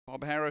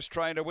Bob Harris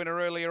trained a winner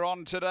earlier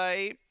on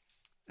today.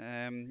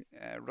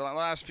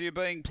 Last few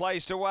being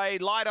placed away.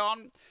 Light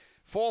on.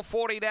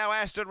 4:40 now,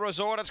 Aston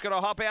Resort. It's going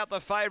to hop out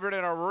the favourite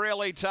in a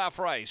really tough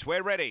race.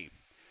 We're ready.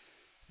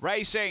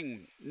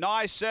 Racing,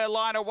 nice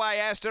line away.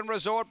 Aston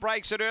Resort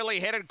breaks it early,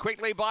 headed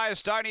quickly by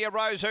Estonia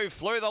Rose, who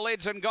flew the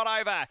lids and got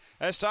over.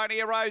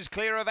 Estonia Rose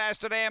clear of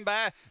Aston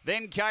Amber.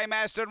 Then came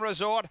Aston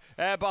Resort.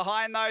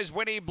 Behind those,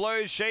 Winnie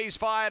Blues. She's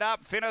fired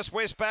up. Finnis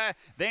Whisper.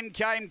 Then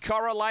came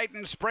Correlate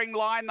and Spring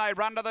Line. They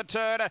run to the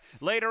turn.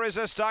 Leader is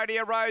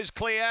Estonia Rose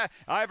clear.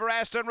 Over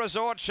Aston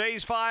Resort.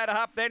 She's fired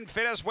up. Then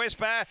Finnis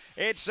Whisper.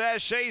 It's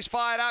She's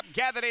Fired Up.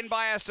 Gathered in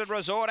by Aston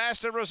Resort.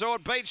 Aston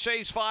Resort beats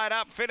She's Fired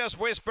Up. Finnis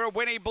Whisper.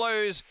 Winnie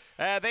Blues.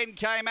 Then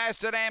came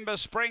Aston Amber,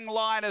 Spring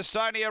Line,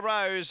 Estonia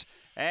Rose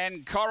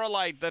and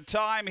Correlate. The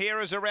time here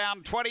is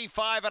around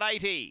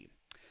 25:80.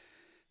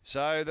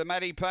 So the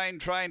Matty Payne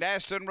trained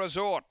Aston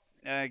Resort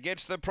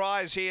gets the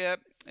prize here.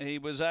 He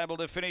was able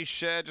to finish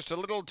just a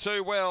little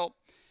too well.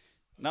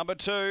 Number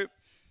 2,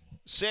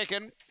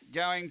 second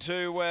going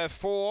to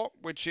 4,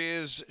 which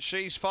is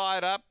She's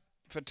Fired Up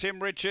for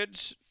Tim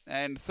Richards.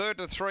 And 3rd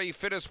to 3,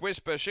 Finnis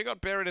Whisper. She got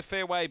buried a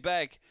fair way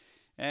back.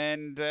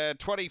 And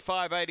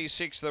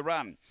 25:86 the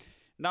run.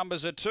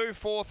 Numbers are 2,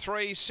 4,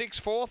 3, 6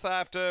 4th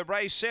after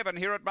race 7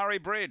 here at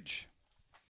Murray-Bridge.